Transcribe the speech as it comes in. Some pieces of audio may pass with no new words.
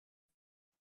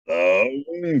The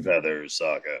Wingfeather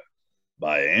Saga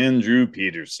by Andrew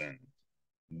Peterson.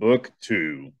 Book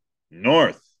 2,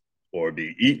 North or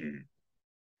Be Eaten.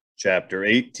 Chapter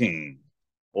 18,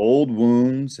 Old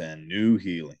Wounds and New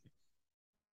Healing.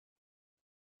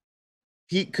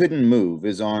 Pete couldn't move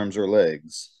his arms or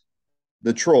legs.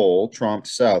 The troll tromped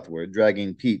southward,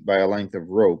 dragging Pete by a length of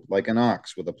rope like an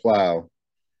ox with a plow.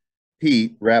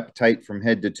 Pete, wrapped tight from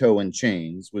head to toe in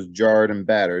chains, was jarred and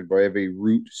battered by every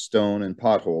root, stone, and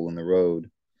pothole in the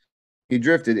road. He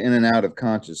drifted in and out of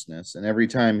consciousness, and every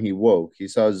time he woke, he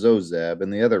saw Zozab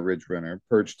and the other ridge runner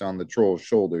perched on the troll's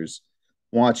shoulders,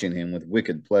 watching him with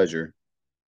wicked pleasure.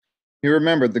 He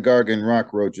remembered the Gargan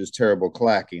rock roach's terrible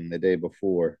clacking the day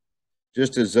before.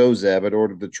 Just as Zozab had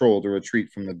ordered the troll to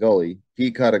retreat from the gully,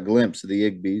 Pete caught a glimpse of the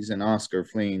Igbies and Oscar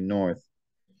fleeing north.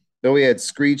 Though he had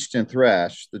screeched and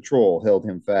thrashed, the troll held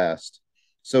him fast,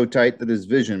 so tight that his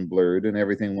vision blurred and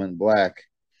everything went black.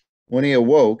 When he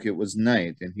awoke, it was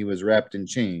night, and he was wrapped in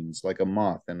chains like a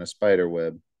moth in a spider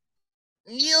web.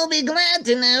 You'll be glad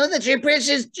to know that your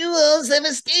precious jewels have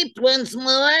escaped once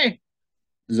more,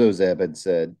 Zozab had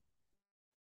said.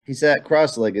 He sat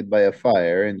cross-legged by a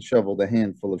fire and shoveled a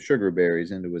handful of sugar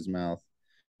berries into his mouth,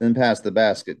 then passed the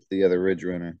basket to the other ridge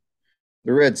runner.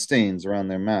 The red stains around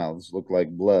their mouths looked like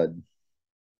blood.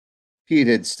 Pete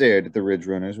had stared at the ridge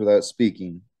runners without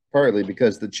speaking, partly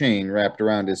because the chain wrapped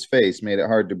around his face made it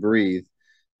hard to breathe,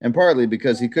 and partly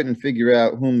because he couldn't figure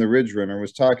out whom the ridge runner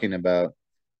was talking about.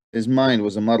 His mind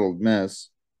was a muddled mess.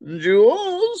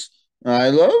 Jewels? I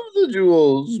love the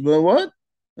jewels, but what?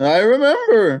 I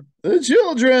remember. The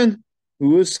children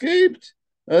who escaped.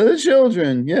 The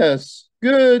children, yes.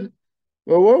 Good.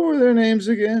 But what were their names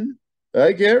again?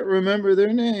 I can't remember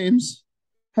their names.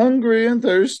 Hungry and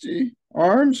thirsty.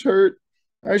 Arms hurt.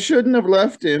 I shouldn't have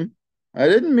left him. I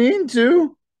didn't mean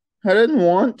to. I didn't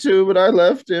want to, but I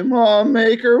left him. Aw,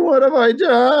 Maker, what have I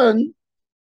done?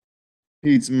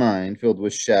 Pete's mind filled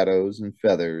with shadows and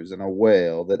feathers and a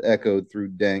wail that echoed through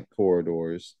dank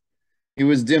corridors. He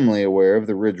was dimly aware of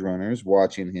the ridge runners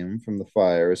watching him from the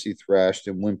fire as he thrashed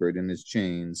and whimpered in his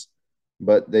chains,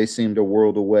 but they seemed a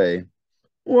world away.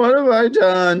 What have I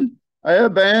done? I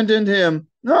abandoned him.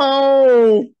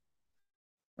 No!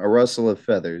 A rustle of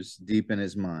feathers deep in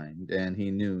his mind, and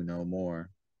he knew no more.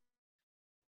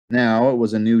 Now it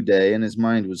was a new day, and his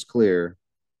mind was clear.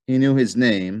 He knew his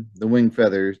name, the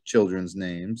Wingfeather children's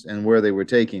names, and where they were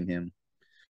taking him.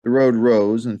 The road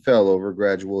rose and fell over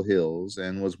gradual hills,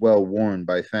 and was well worn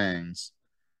by fangs.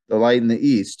 The light in the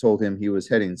east told him he was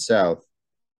heading south,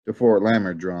 to Fort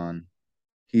Lammerdron.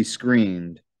 He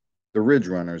screamed. The ridge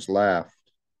runners laughed.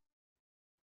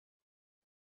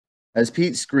 As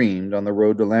Pete screamed on the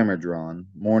road to Lammerdron,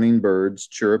 morning birds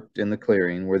chirped in the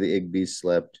clearing where the Igbies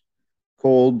slept.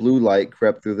 Cold blue light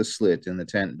crept through the slit in the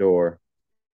tent door.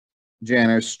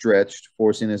 Janner stretched,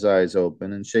 forcing his eyes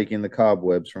open and shaking the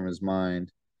cobwebs from his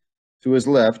mind. To his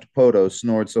left, Poto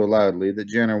snored so loudly that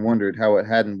Janner wondered how it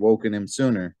hadn't woken him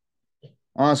sooner.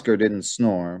 Oscar didn't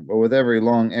snore, but with every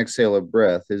long exhale of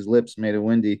breath, his lips made a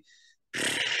windy.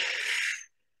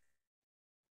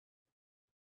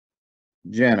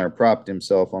 Janner propped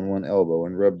himself on one elbow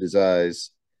and rubbed his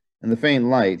eyes. In the faint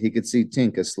light, he could see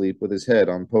Tink asleep with his head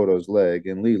on Poto's leg,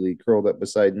 and Lily curled up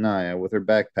beside Naya with her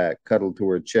backpack cuddled to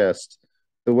her chest,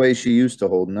 the way she used to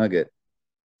hold Nugget.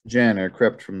 Janner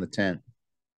crept from the tent.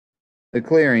 The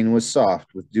clearing was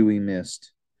soft with dewy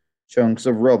mist. Chunks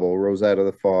of rubble rose out of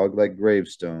the fog like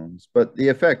gravestones, but the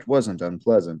effect wasn't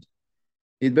unpleasant.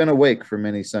 He'd been awake for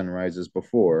many sunrises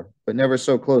before, but never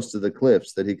so close to the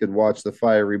cliffs that he could watch the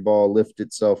fiery ball lift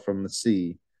itself from the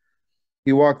sea.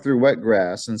 He walked through wet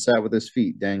grass and sat with his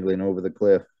feet dangling over the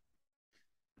cliff.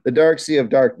 The dark sea of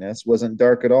darkness wasn't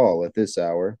dark at all at this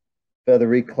hour.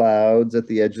 Feathery clouds at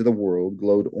the edge of the world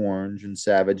glowed orange and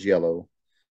savage yellow.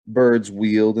 Birds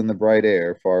wheeled in the bright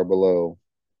air far below.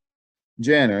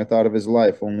 Janner thought of his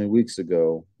life only weeks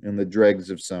ago, in the dregs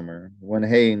of summer, when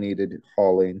hay needed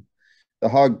hauling, the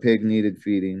hog pig needed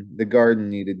feeding, the garden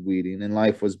needed weeding, and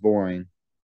life was boring.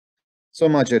 So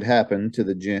much had happened to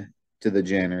the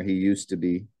Janner he used to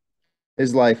be.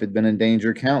 His life had been in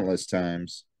danger countless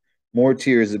times. More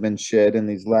tears had been shed in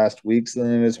these last weeks than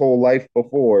in his whole life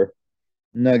before.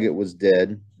 Nugget was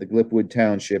dead, the Glipwood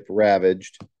township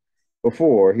ravaged.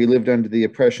 Before, he lived under the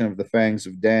oppression of the fangs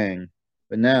of Dang,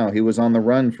 but now he was on the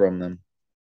run from them.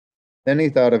 Then he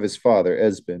thought of his father,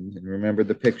 Esband, and remembered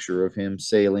the picture of him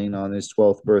sailing on his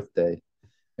 12th birthday,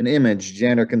 an image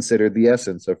Janner considered the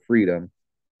essence of freedom.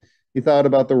 He thought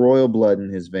about the royal blood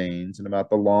in his veins and about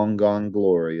the long-gone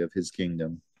glory of his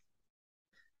kingdom.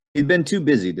 He'd been too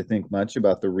busy to think much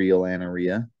about the real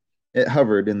Anaria. It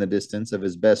hovered in the distance of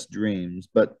his best dreams,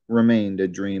 but remained a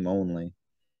dream only.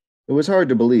 It was hard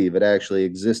to believe it actually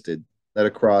existed, that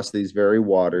across these very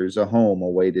waters a home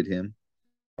awaited him,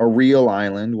 a real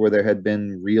island where there had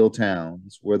been real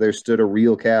towns, where there stood a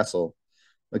real castle,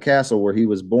 the castle where he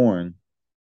was born.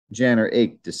 Janner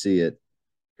ached to see it.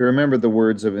 He remembered the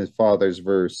words of his father's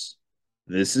verse,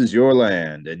 "This is your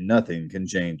land, and nothing can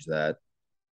change that."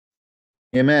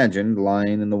 He imagined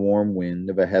lying in the warm wind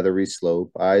of a heathery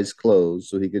slope, eyes closed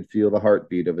so he could feel the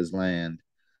heartbeat of his land.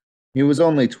 He was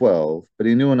only 12, but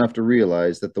he knew enough to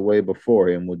realize that the way before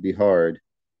him would be hard.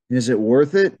 Is it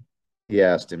worth it? He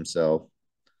asked himself.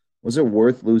 Was it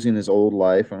worth losing his old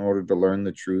life in order to learn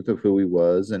the truth of who he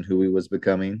was and who he was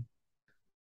becoming?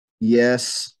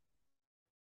 Yes.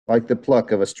 Like the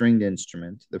pluck of a stringed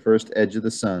instrument, the first edge of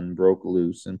the sun broke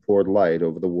loose and poured light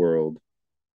over the world.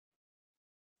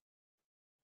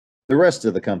 The rest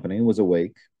of the company was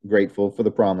awake, grateful for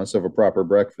the promise of a proper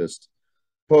breakfast.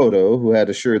 Poto, who had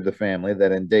assured the family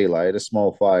that in daylight a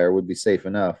small fire would be safe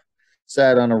enough,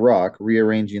 sat on a rock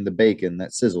rearranging the bacon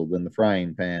that sizzled in the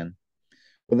frying pan.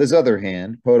 With his other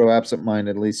hand, Poto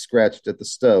absent-mindedly scratched at the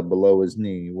stub below his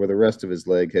knee where the rest of his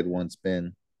leg had once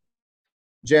been.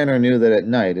 Janner knew that at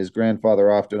night his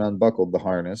grandfather often unbuckled the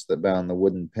harness that bound the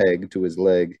wooden peg to his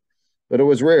leg, but it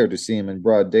was rare to see him in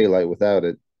broad daylight without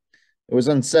it. It was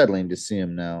unsettling to see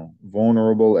him now,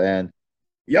 vulnerable and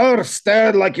 "You're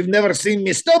stared like you've never seen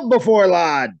me stub before,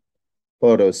 lad,"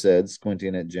 Poto said,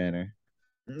 squinting at Janner.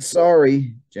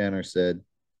 "Sorry," Janner said.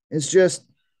 "It's just,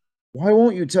 why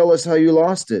won't you tell us how you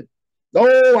lost it?"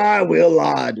 "Oh, I will,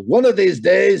 lad. One of these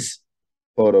days."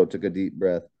 Poto took a deep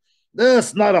breath.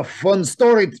 "That's not a fun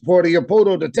story for your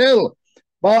Poto to tell,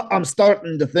 but I'm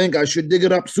starting to think I should dig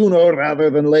it up sooner rather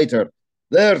than later.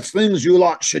 There's things you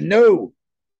lot should know."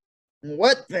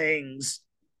 "What things?"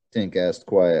 Tink asked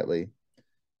quietly.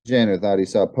 Janner thought he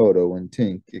saw Poto and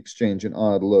Tink exchange an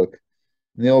odd look,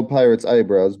 and the old pirate's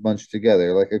eyebrows bunched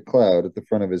together like a cloud at the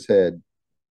front of his head.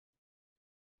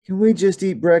 "Can we just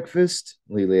eat breakfast?"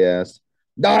 Lily asked.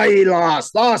 "Die,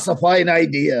 lass, that's a fine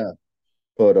idea,"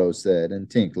 Poto said, and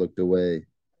Tink looked away.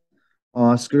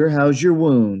 "Oscar, how's your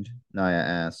wound?" Naya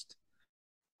asked.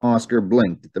 Oscar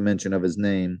blinked at the mention of his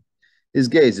name. His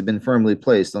gaze had been firmly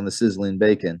placed on the sizzling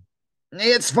bacon.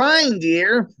 "It's fine,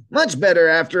 dear. Much better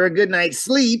after a good night's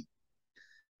sleep."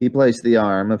 He placed the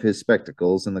arm of his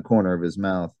spectacles in the corner of his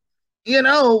mouth. "You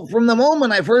know, from the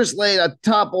moment I first laid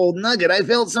atop old Nugget, I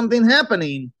felt something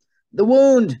happening. The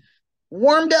wound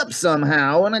warmed up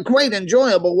somehow in a quite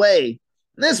enjoyable way.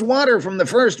 This water from the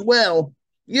first well,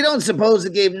 you don't suppose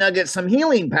it gave Nugget some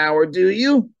healing power, do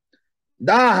you?"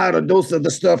 "I had a dose of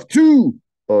the stuff too,"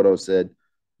 Poto said.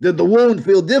 "Did the wound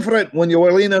feel different when you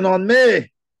were leaning on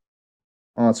me?"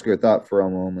 Oscar thought for a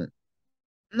moment.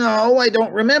 "No, I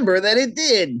don't remember that it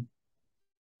did."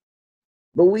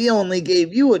 "But we only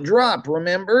gave you a drop,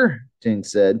 remember?" Tink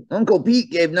said. "Uncle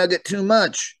Pete gave Nugget too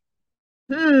much."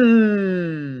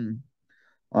 "Hmm."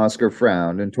 Oscar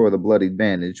frowned and tore the bloodied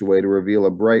bandage away to reveal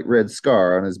a bright red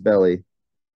scar on his belly.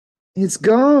 "It's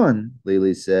gone,"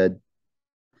 Lily said.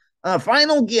 "A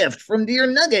final gift from dear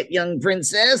Nugget, young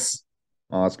princess,"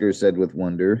 Oscar said with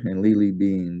wonder, and Lily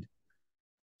beamed.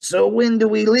 "So when do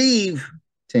we leave?"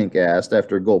 Tink asked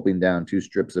after gulping down 2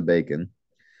 strips of bacon.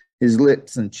 His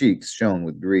lips and cheeks shone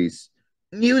with grease.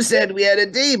 "You said we had a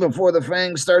day before the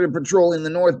Fangs started patrolling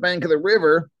the north bank of the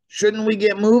river. Shouldn't we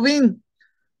get moving?"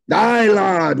 "Aye,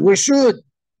 lad, we should."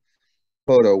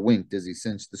 Poto winked as he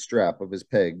cinched the strap of his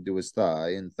peg to his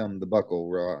thigh and thumbed the buckle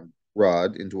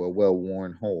rod into a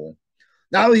well-worn hole.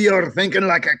 "Now you're thinking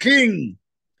like a king."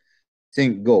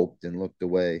 Tink gulped and looked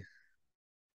away.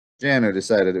 Janner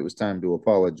decided it was time to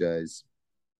apologize.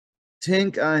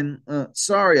 "Tink, I'm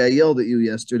sorry I yelled at you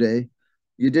yesterday.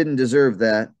 You didn't deserve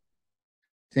that."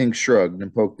 Tink shrugged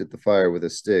and poked at the fire with a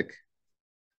stick.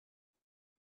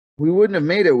 "We wouldn't have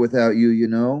made it without you, you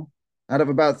know. Out of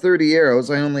about 30 arrows,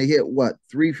 I only hit, what,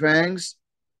 3 fangs?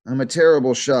 I'm a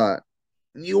terrible shot."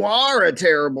 "You are a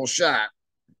terrible shot,"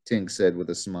 Tink said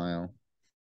with a smile.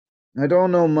 "I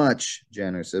don't know much,"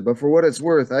 Janner said, "but for what it's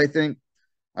worth, I think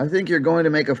you're going to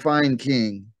make a fine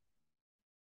king."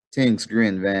 Tink's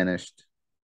grin vanished.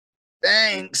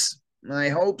 "Thanks. I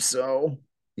hope so,"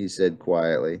 he said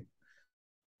quietly.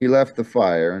 He left the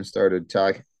fire and started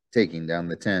taking down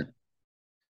the tent.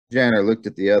 Janner looked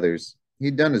at the others.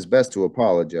 He'd done his best to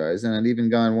apologize and had even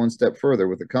gone one step further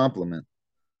with a compliment.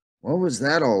 "What was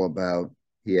that all about?"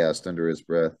 he asked under his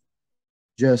breath.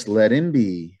 "Just let him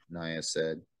be," Naya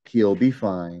said. "He'll be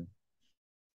fine."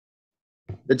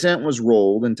 The tent was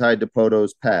rolled and tied to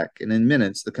Poto's pack, and in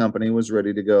minutes the company was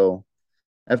ready to go.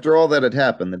 After all that had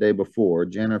happened the day before,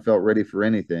 Janner felt ready for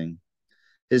anything.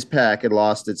 His pack had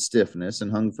lost its stiffness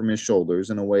and hung from his shoulders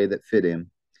in a way that fit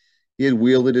him. He had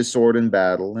wielded his sword in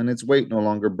battle, and its weight no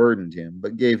longer burdened him,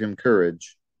 but gave him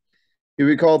courage. He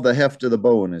recalled the heft of the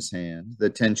bow in his hand, the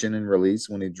tension and release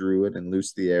when he drew it and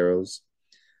loosed the arrows.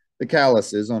 The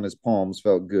calluses on his palms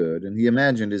felt good, and he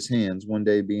imagined his hands one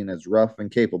day being as rough and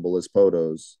capable as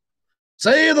Podo's.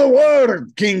 Say the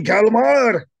word, King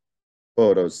Kalmar,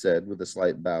 Podo said with a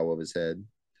slight bow of his head.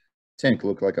 Tink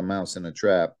looked like a mouse in a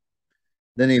trap.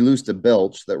 Then he loosed a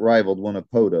belch that rivaled one of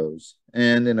Podo's,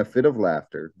 and in a fit of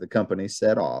laughter, the company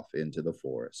set off into the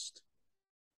forest.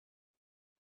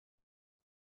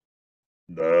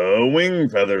 The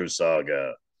Wingfeather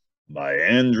Saga by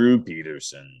Andrew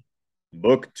Peterson.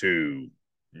 Book 2,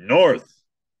 North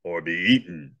or Be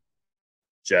Eaten.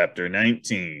 Chapter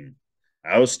 19,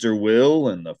 Ouster Will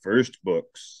and the First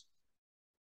Books.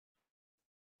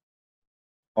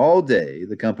 All day,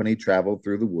 the company traveled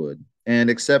through the wood, and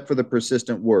except for the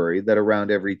persistent worry that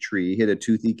around every tree hid a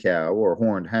toothy cow or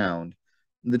horned hound,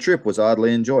 the trip was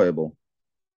oddly enjoyable.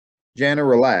 Janner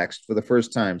relaxed for the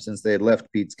first time since they had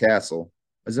left Pete's castle,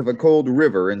 as if a cold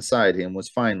river inside him was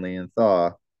finally in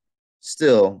thaw.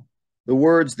 Still, the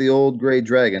words the old gray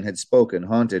dragon had spoken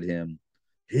haunted him.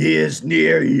 He is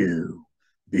near you.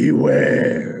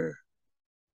 Beware.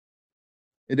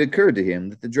 It occurred to him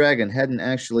that the dragon hadn't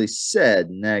actually said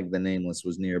Nag the Nameless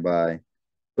was nearby.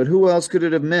 But who else could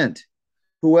it have meant?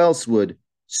 Who else would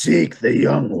seek the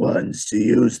young ones to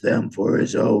use them for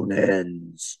his own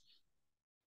ends?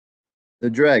 The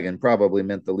dragon probably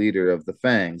meant the leader of the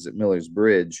Fangs at Miller's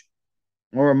Bridge.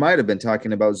 Or it might have been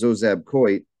talking about Zozab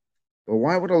Coit. But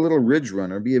why would a little ridge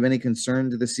runner be of any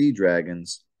concern to the sea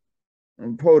dragons?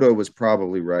 Podo was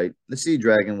probably right. The sea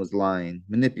dragon was lying,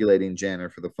 manipulating Janner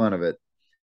for the fun of it.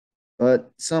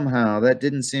 But somehow that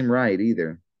didn't seem right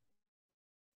either.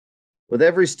 With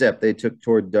every step they took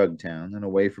toward Dugtown and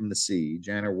away from the sea,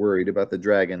 Janner worried about the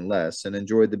dragon less and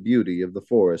enjoyed the beauty of the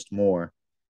forest more.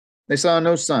 They saw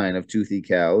no sign of toothy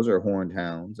cows or horned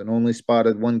hounds, and only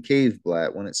spotted one cave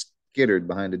blat when it skittered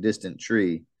behind a distant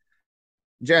tree.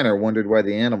 Janner wondered why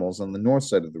the animals on the north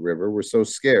side of the river were so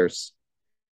scarce.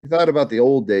 He thought about the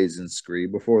old days in Scree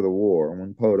before the war,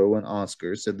 when Podo and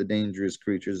Oscar said the dangerous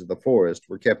creatures of the forest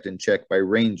were kept in check by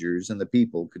rangers and the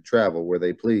people could travel where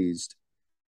they pleased.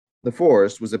 The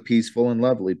forest was a peaceful and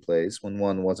lovely place when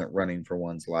one wasn't running for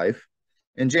one's life,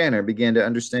 and Janner began to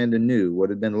understand anew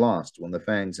what had been lost when the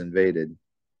Fangs invaded.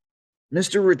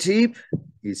 Mr. Retief,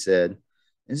 he said,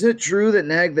 is it true that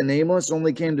Nag the Nameless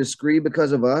only came to Scree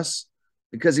because of us?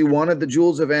 Because he wanted the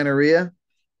jewels of Anaria?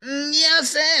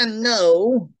 Yes and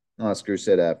no, Oscar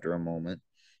said after a moment.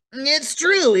 It's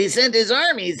true he sent his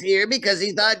armies here because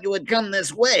he thought you would come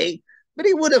this way, but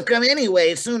he would have come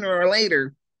anyway sooner or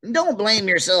later. Don't blame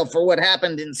yourself for what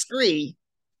happened in Scree.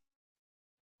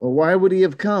 Well, why would he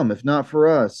have come if not for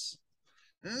us?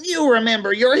 You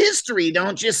remember your history,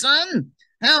 don't you, son?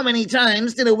 How many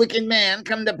times did a wicked man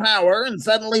come to power and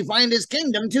suddenly find his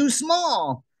kingdom too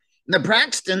small? The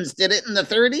Praxtons did it in the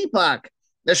Third Epoch.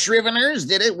 The Shriveners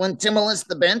did it when Timolus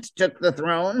the Bent took the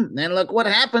throne, and look what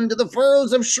happened to the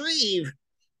furrows of Shreve.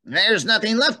 There's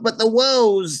nothing left but the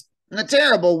woes, a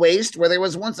terrible waste where there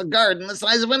was once a garden the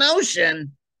size of an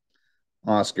ocean.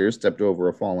 Oscar stepped over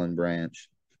a fallen branch.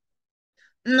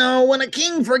 No, when a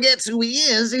king forgets who he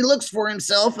is, he looks for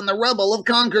himself in the rubble of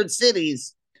conquered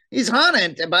cities. He's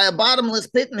haunted by a bottomless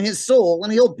pit in his soul,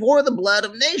 and he'll pour the blood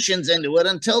of nations into it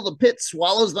until the pit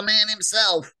swallows the man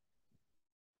himself.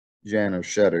 Janner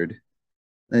shuddered.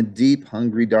 A deep,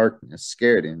 hungry darkness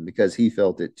scared him because he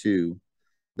felt it too,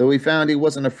 though he found he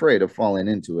wasn't afraid of falling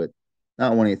into it,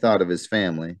 not when he thought of his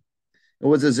family. It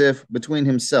was as if, between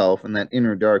himself and that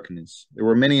inner darkness, there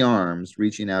were many arms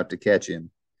reaching out to catch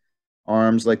him.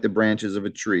 Arms like the branches of a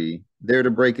tree, there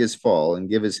to break his fall and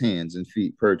give his hands and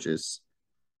feet purchase.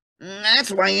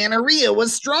 That's why Anaria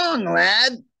was strong,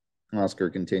 lad,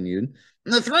 Oscar continued.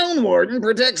 The Throne Warden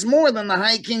protects more than the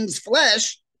High King's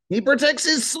flesh. He protects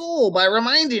his soul by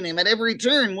reminding him at every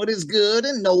turn what is good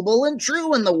and noble and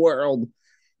true in the world.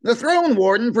 The Throne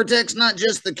Warden protects not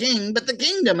just the king, but the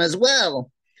kingdom as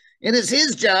well. It is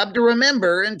his job to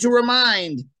remember and to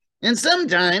remind. And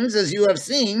sometimes, as you have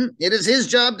seen, it is his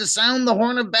job to sound the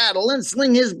horn of battle and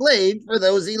swing his blade for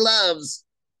those he loves.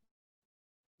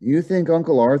 You think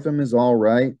Uncle Arthur is all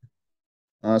right?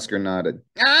 Oscar nodded.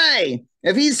 Aye.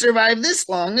 If he's survived this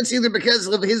long, it's either because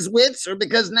of his wits or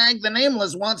because Nag the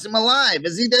Nameless wants him alive,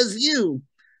 as he does you.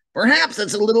 Perhaps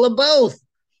it's a little of both.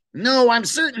 No, I'm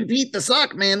certain Pete the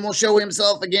Sockman will show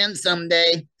himself again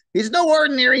someday. He's no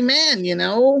ordinary man, you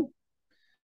know.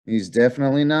 He's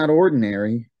definitely not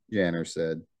ordinary, Janner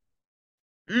said.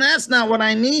 That's not what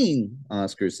I mean,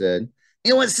 Oscar said.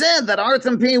 It was said that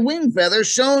Arthur P. Wingfeather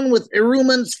shone with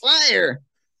Eruman's fire.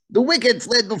 The wicked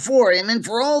fled before him, and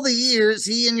for all the years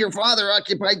he and your father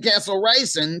occupied Castle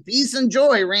Ryson, peace and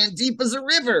joy ran deep as a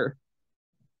river.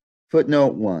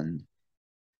 Footnote 1.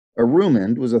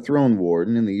 Arumand was a throne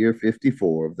warden in the year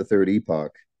 54 of the Third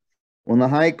Epoch. When the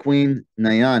High Queen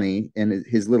Nyani and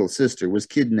his little sister was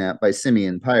kidnapped by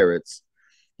Simian pirates,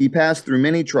 he passed through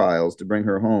many trials to bring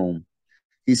her home.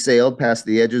 He sailed past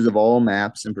the edges of all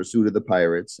maps in pursuit of the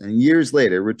pirates, and years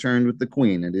later returned with the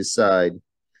queen at his side.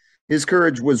 His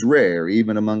courage was rare,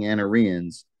 even among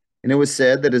Anareans, and it was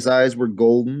said that his eyes were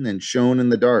golden and shone in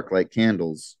the dark like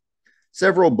candles.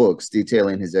 Several books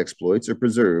detailing his exploits are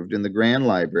preserved in the Grand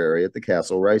Library at the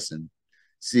Castle Ryson.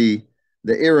 See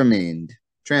The Iramind,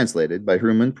 translated by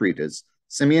Herman Pretas,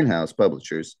 Simeon House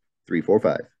Publishers,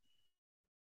 345.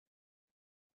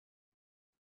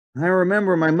 I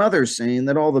remember my mother saying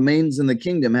that all the maidens in the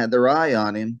kingdom had their eye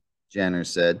on him, Janner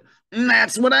said.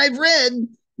 That's what I've read.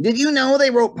 Did you know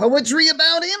they wrote poetry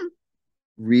about him?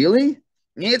 Really?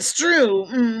 It's true.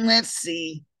 Let's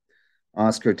see.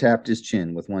 Oscar tapped his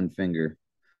chin with one finger.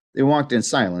 They walked in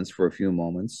silence for a few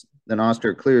moments. Then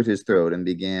Oscar cleared his throat and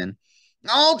began,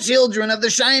 All children of the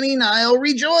Shining Isle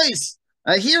rejoice.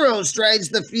 A hero strides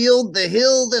the field, the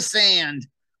hill, the sand,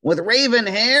 with raven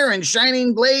hair and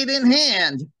shining blade in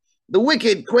hand. The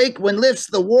wicked quake when lifts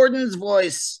the warden's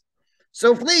voice.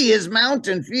 So flee his mount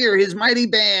and fear his mighty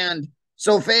band.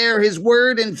 So fair his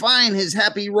word and fine his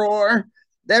happy roar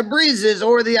that breezes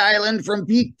o'er the island from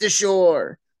peak to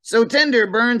shore. So tender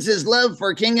burns his love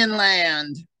for king and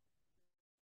land.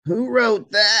 Who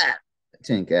wrote that?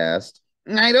 Tink asked.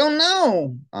 I don't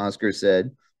know, Oscar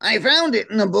said. I found it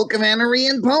in a book of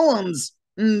Anarean poems.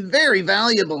 Very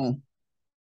valuable.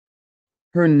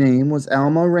 Her name was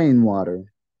Alma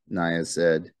Rainwater, Naya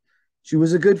said. She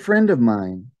was a good friend of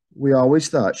mine. We always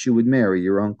thought she would marry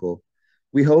your uncle.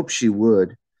 We hoped she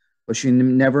would, but she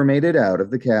never made it out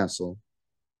of the castle.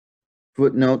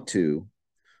 Footnote 2.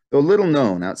 Though little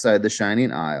known outside the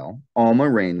Shining Isle, Alma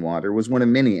Rainwater was one of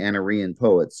many Anarean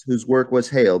poets whose work was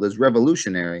hailed as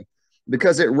revolutionary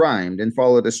because it rhymed and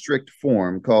followed a strict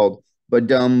form called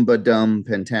badum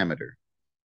pentameter.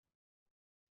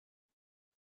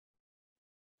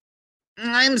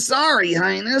 I'm sorry,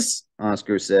 Highness,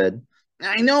 Oscar said.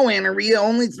 I know Anaria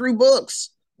only through books.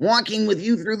 Walking with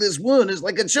you through this wood is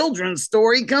like a children's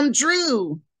story come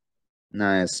true.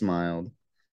 Naya smiled.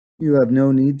 You have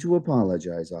no need to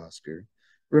apologize, Oscar.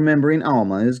 Remembering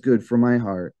Alma is good for my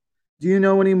heart. Do you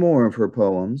know any more of her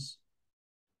poems?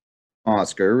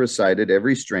 Oscar recited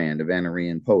every strand of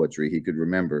Anarean poetry he could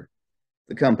remember.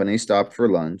 The company stopped for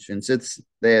lunch, and since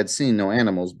they had seen no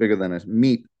animals bigger than a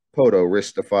meat, Poto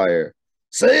risked a fire.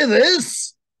 Say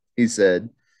this, he said,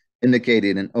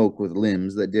 indicating an oak with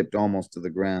limbs that dipped almost to the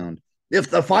ground. If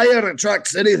the fire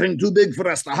attracts anything too big for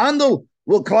us to handle,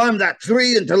 we'll climb that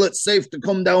tree until it's safe to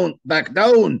come back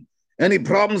down. Any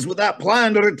problems with that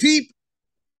plan or a teep?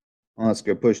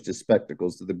 Oscar pushed his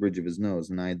spectacles to the bridge of his nose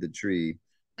and eyed the tree.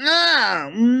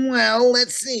 Well,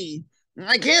 let's see.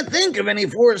 I can't think of any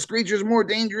forest creatures more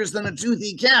dangerous than a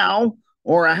toothy cow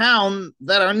or a hound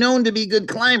that are known to be good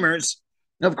climbers.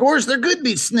 Of course, there could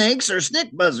be snakes or stick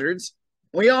buzzards.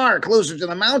 We are closer to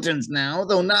the mountains now,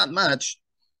 though not much.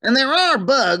 And there are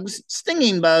bugs,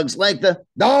 stinging bugs like the...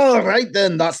 All right,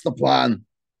 then, that's the plan.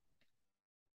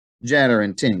 Janner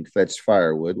and Tink fetched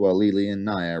firewood while Lily and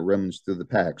Naya rummaged through the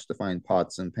packs to find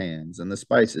pots and pans and the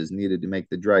spices needed to make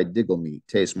the dried diggle meat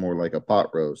taste more like a pot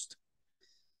roast.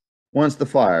 Once the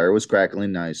fire was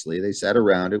crackling nicely, they sat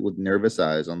around it with nervous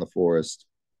eyes on the forest.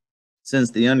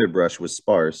 Since the underbrush was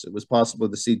sparse, it was possible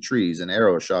to see trees an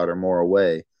arrow shot or more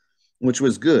away, which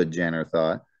was good, Janner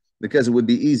thought, because it would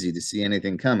be easy to see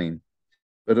anything coming.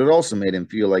 But it also made him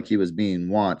feel like he was being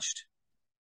watched.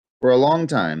 For a long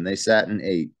time, they sat and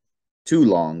ate. Too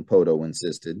long, Poto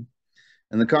insisted,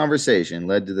 and the conversation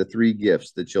led to the 3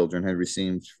 gifts the children had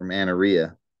received from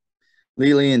Anaria.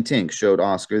 Lily and Tink showed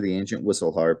Oscar the ancient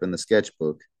whistle harp and the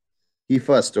sketchbook. He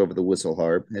fussed over the whistle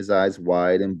harp, his eyes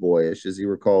wide and boyish as he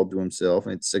recalled to himself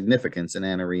its significance in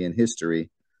Anarian history.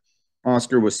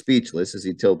 Oscar was speechless as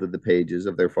he tilted the pages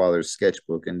of their father's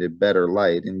sketchbook into better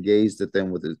light and gazed at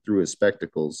them through his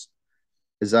spectacles.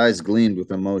 His eyes gleamed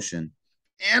with emotion.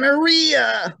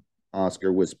 Anaria!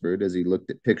 Oscar whispered as he looked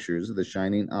at pictures of the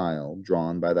Shining Isle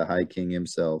drawn by the High King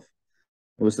himself.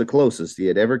 It was the closest he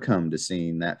had ever come to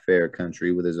seeing that fair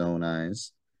country with his own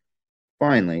eyes.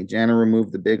 Finally, Janner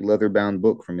removed the big leather-bound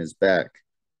book from his back.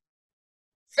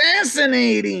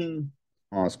 Fascinating,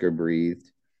 Oscar breathed.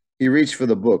 He reached for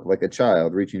the book like a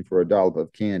child reaching for a dollop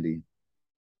of candy.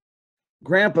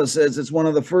 Grandpa says it's one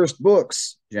of the first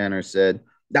books, Janner said.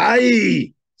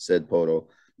 Aye, said Poto.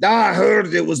 I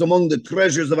heard it was among the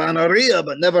treasures of Anaria,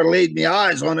 but never laid me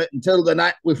eyes on it until the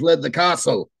night we fled the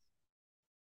castle.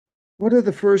 What are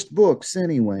the first books,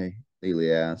 anyway?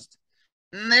 Lily asked.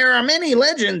 There are many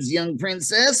legends, young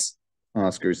princess,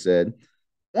 Oscar said.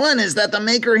 One is that the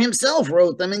maker himself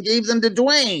wrote them and gave them to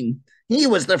Dwayne. He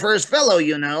was the first fellow,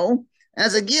 you know,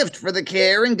 as a gift for the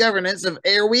care and governance of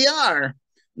Ere We Are.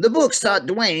 The books taught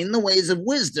Dwayne the ways of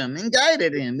wisdom and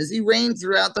guided him as he reigned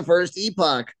throughout the first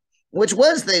epoch, which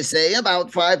was, they say,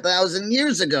 about 5,000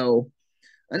 years ago.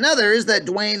 Another is that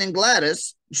Dwayne and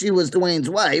Gladys, she was Dwayne's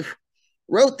wife,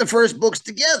 wrote the first books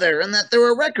together and that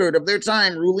they're a record of their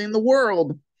time ruling the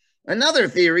world. Another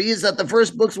theory is that the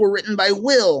first books were written by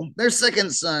Will, their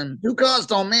second son, who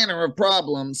caused all manner of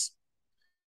problems.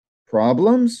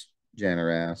 Problems? Janner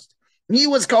asked. He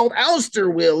was called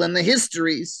Ouster Will in the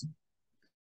histories.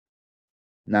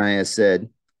 Naya said,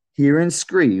 Here in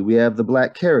Scree, we have the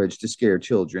black carriage to scare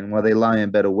children while they lie in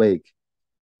bed awake.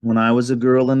 When I was a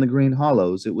girl in the Green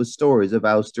Hollows, it was stories of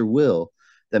Ouster Will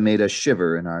that made us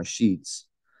shiver in our sheets.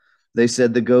 They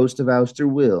said the ghost of Ouster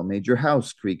Will made your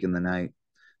house creak in the night.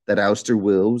 That Ouster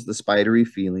Will was the spidery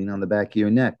feeling on the back of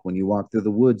your neck when you walked through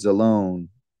the woods alone.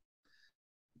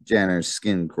 Janner's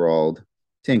skin crawled.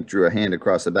 Tink drew a hand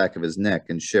across the back of his neck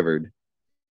and shivered.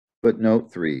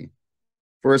 Footnote 3.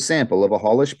 For a sample of a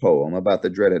Hallish poem about the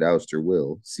dreaded Ouster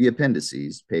Will, see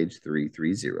Appendices, page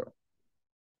 330.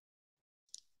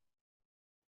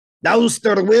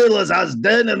 Ouster Will is as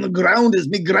dead in the ground as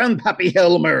me grandpappy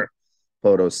Helmer,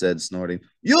 Poto said, snorting.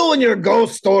 You and your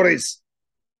ghost stories.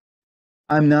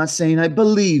 I'm not saying I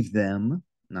believe them,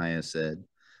 Naya said.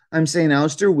 I'm saying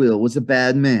Ouster Will was a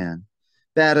bad man.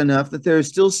 Bad enough that there are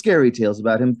still scary tales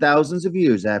about him thousands of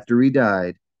years after he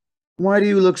died. Why do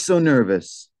you look so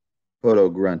nervous? Poto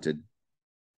grunted.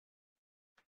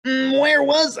 Where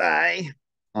was I?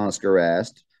 Oscar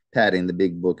asked, patting the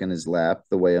big book in his lap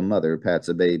the way a mother pats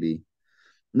a baby.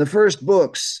 The first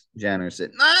books, Janner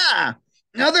said.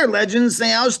 Other legends say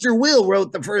Ouster Will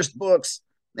wrote the first books.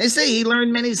 They say he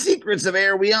learned many secrets of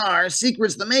Ere We Are,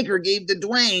 secrets the Maker gave to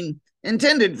Dwayne,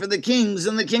 intended for the kings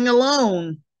and the king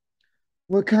alone.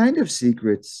 What kind of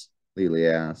secrets? Lily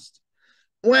asked.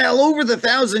 Well, over the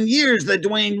 1,000 years that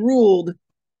Dwayne ruled.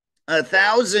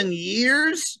 1,000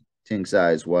 years? Tink's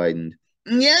eyes widened.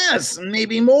 Yes,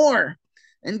 maybe more.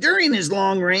 And during his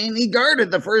long reign, he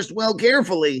guarded the first well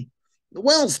carefully. The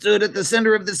well stood at the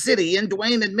center of the city, and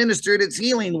Dwayne administered its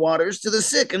healing waters to the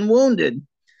sick and wounded.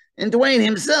 And Dwayne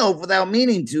himself, without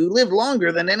meaning to, lived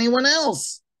longer than anyone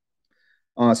else.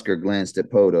 Oscar glanced at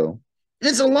Poto.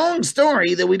 It's a long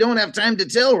story that we don't have time to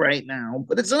tell right now,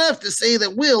 but it's enough to say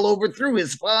that Will overthrew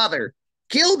his father,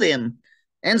 killed him,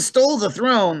 and stole the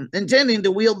throne, intending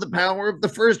to wield the power of the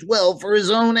first well for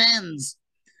his own ends.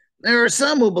 There are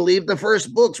some who believe the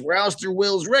first books were Ouster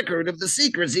Will's record of the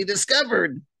secrets he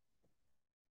discovered.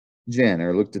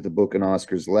 Janner looked at the book in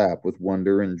Oscar's lap with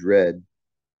wonder and dread.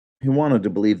 He wanted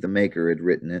to believe the Maker had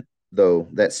written it, though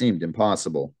that seemed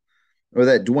impossible. Or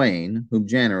that Dwayne, whom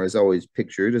Janner has always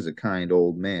pictured as a kind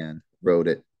old man, wrote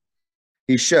it.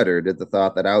 He shuddered at the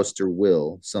thought that Ouster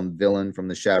Will, some villain from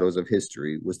the shadows of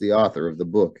history, was the author of the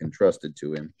book entrusted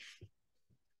to him.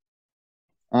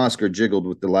 Oscar jiggled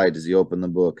with delight as he opened the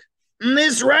book.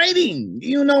 This writing, do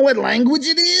you know what language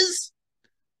it is?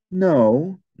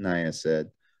 No, Naya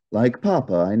said. Like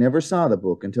Papa, I never saw the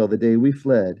book until the day we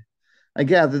fled. I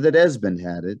gathered that Esmond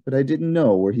had it, but I didn't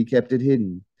know where he kept it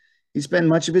hidden. He spent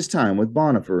much of his time with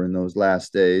Bonifer in those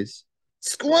last days.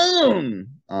 Squoon,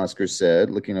 Oscar said,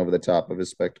 looking over the top of his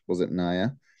spectacles at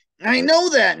Naya. I know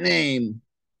that name.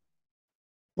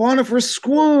 Bonifer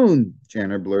Squoon,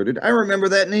 Janner blurted. I remember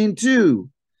that name too.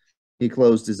 He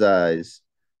closed his eyes.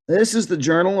 This is the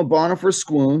journal of Bonifer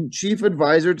Squoon, chief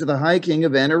advisor to the High King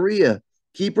of Anaria,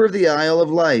 keeper of the Isle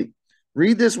of Light.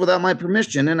 Read this without my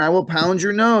permission, and I will pound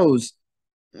your nose.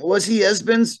 Was he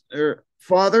Esmond's,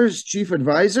 father's chief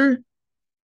advisor?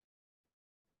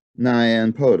 Naya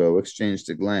and Poto exchanged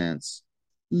a glance.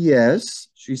 Yes,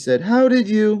 she said. How did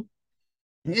you?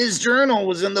 His journal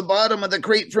was in the bottom of the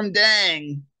crate from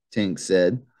Dang, Tink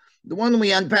said. The one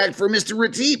we unpacked for Mr.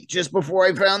 Retief just before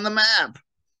I found the map.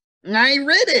 I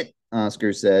read it,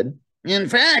 Oscar said. In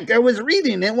fact, I was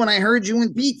reading it when I heard you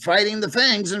and Pete fighting the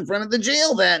Fangs in front of the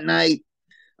jail that night.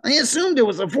 I assumed it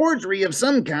was a forgery of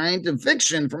some kind of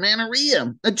fiction from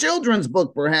Anaria, a children's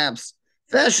book perhaps,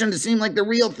 fashioned to seem like the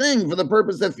real thing for the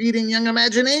purpose of feeding young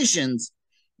imaginations.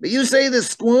 But you say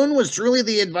this Squoon was truly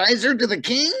the advisor to the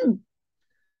king?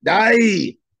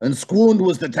 Aye, And Squoond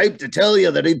was the type to tell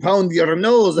you that he'd pound your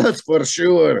nose, that's for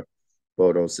sure,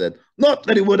 Bodo said. Not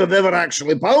that he would have ever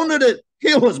actually pounded it.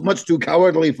 He was much too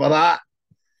cowardly for that.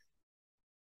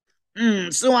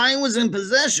 So I was in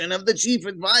possession of the chief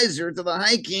advisor to the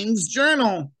High King's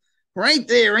journal, right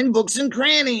there in Books and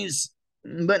Crannies,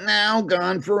 but now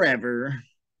gone forever.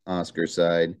 Oscar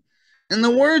sighed. In the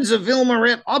words of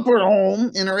Vilmarette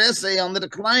Upperholm in her essay on the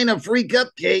decline of free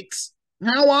cupcakes,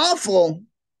 how awful.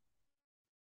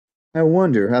 I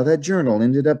wonder how that journal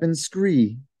ended up in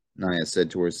Scree, Naya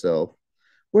said to herself.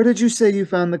 Where did you say you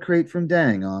found the crate from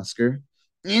Dang, Oscar?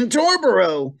 In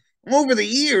Torboro. Over the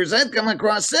years, I've come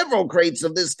across several crates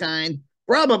of this kind,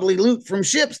 probably loot from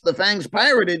ships the Fangs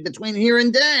pirated between here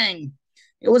and Dang.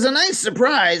 It was a nice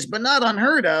surprise, but not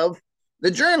unheard of. The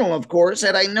journal, of course,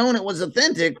 had I known it was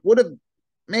authentic, would have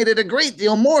made it a great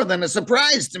deal more than a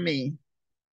surprise to me.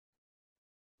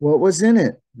 What was in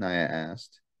it? Naya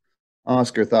asked.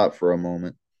 Oscar thought for a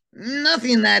moment.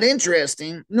 Nothing that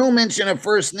interesting. No mention of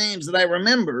first names that I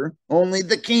remember. Only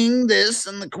the king this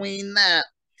and the queen that.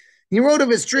 He wrote of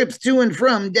his trips to and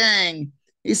from Dang.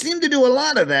 He seemed to do a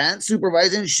lot of that,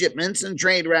 supervising shipments and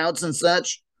trade routes and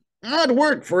such. Odd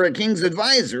work for a king's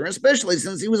advisor, especially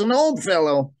since he was an old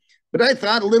fellow. But I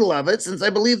thought little of it since I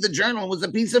believed the journal was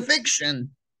a piece of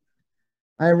fiction.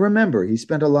 I remember he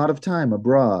spent a lot of time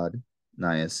abroad,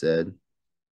 Naya said.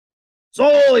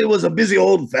 So he was a busy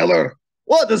old feller.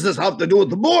 What does this have to do with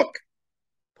the book?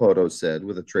 Poto said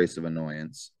with a trace of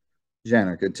annoyance.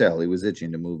 Janner could tell he was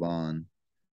itching to move on.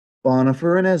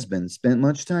 Bonifer and Esben spent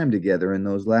much time together in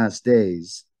those last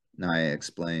days, Naya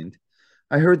explained.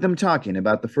 I heard them talking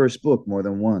about the first book more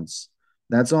than once.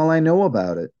 That's all I know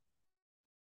about it.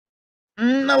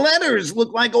 The letters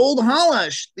look like Old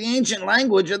Hollish, the ancient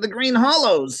language of the Green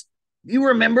Hollows. Do you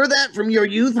remember that from your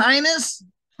youth, Highness?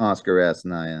 Oscar asked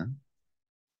Naya.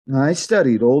 I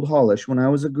studied Old Hollish when I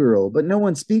was a girl, but no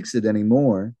one speaks it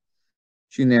anymore.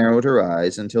 She narrowed her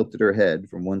eyes and tilted her head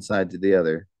from one side to the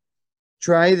other.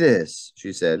 Try this,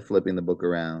 she said, flipping the book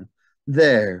around.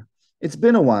 There. It's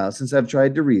been a while since I've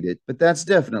tried to read it, but that's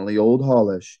definitely Old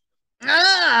Hollish.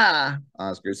 Ah,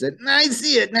 Oscar said. I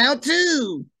see it now,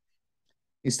 too.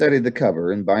 He studied the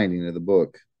cover and binding of the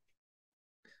book.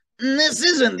 This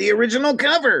isn't the original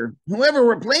cover. Whoever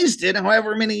replaced it,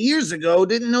 however many years ago,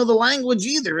 didn't know the language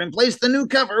either and placed the new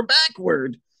cover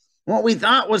backward. What we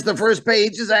thought was the first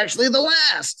page is actually the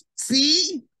last.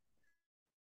 See?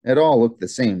 It all looked the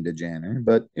same to Janner,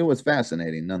 but it was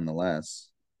fascinating nonetheless.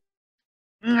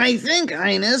 I think,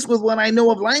 Highness, with what I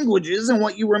know of languages and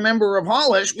what you remember of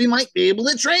Hollish, we might be able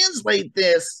to translate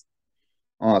this.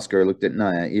 Oscar looked at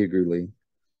Naya eagerly.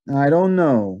 I don't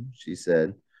know, she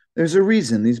said. There's a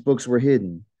reason these books were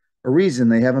hidden, a reason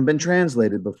they haven't been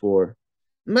translated before.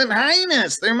 But,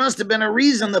 Highness, there must have been a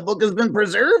reason the book has been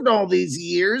preserved all these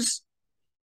years.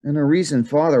 And a reason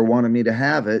Father wanted me to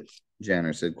have it,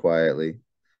 Janner said quietly.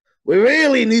 We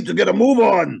really need to get a move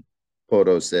on,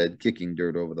 Poto said, kicking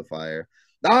dirt over the fire.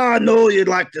 I know you'd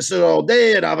like to sit all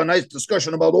day and have a nice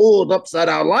discussion about old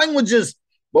upside-down languages,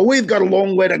 but we've got a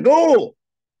long way to go.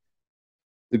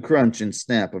 The crunch and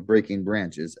snap of breaking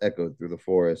branches echoed through the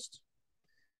forest.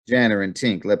 Janner and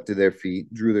Tink leapt to their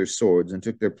feet, drew their swords, and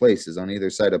took their places on either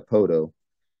side of Poto,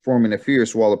 forming a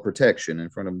fierce wall of protection in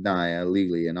front of Naya,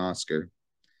 Lily, and Oscar.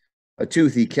 A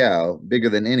toothy cow, bigger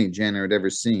than any Janner had ever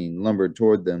seen, lumbered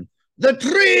toward them. The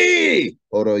tree!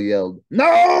 Poto yelled.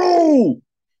 No!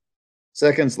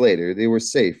 Seconds later, they were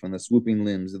safe on the swooping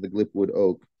limbs of the Glipwood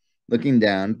oak, looking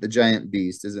down at the giant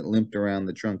beast as it limped around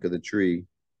the trunk of the tree.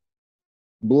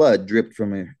 Blood dripped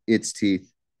from its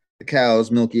teeth. The cow's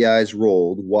milky eyes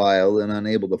rolled, wild and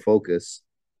unable to focus.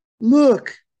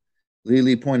 Look!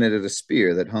 Lily pointed at a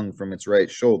spear that hung from its right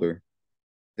shoulder.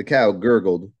 The cow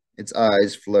gurgled, its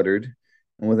eyes fluttered,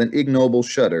 and with an ignoble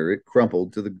shudder it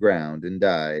crumpled to the ground and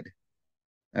died.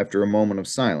 After a moment of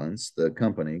silence, the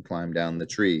company climbed down the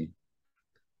tree.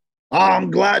 I'm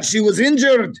glad she was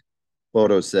injured,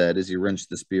 Poto said as he wrenched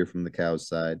the spear from the cow's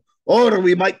side. Or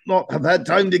we might not have had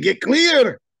time to get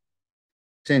clear.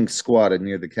 Tink squatted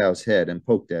near the cow's head and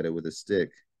poked at it with a stick.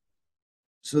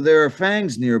 So there are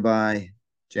fangs nearby,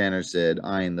 Janner said,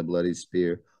 eyeing the bloody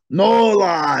spear. No,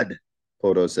 lad,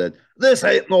 Poto said. This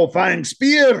ain't no fang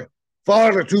spear.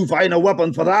 Far too fine a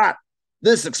weapon for that.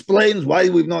 This explains why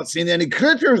we've not seen any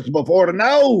critters before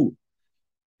now.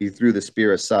 He threw the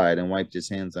spear aside and wiped his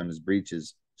hands on his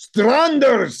breeches.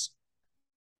 Stranders!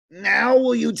 Now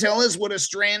will you tell us what a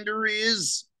strander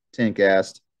is? Tink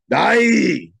asked.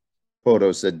 Aye,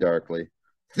 Poto said darkly.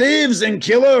 Thieves and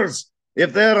killers.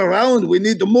 If they're around, we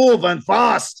need to move and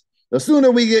fast. The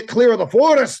sooner we get clear of the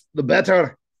forest, the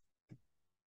better.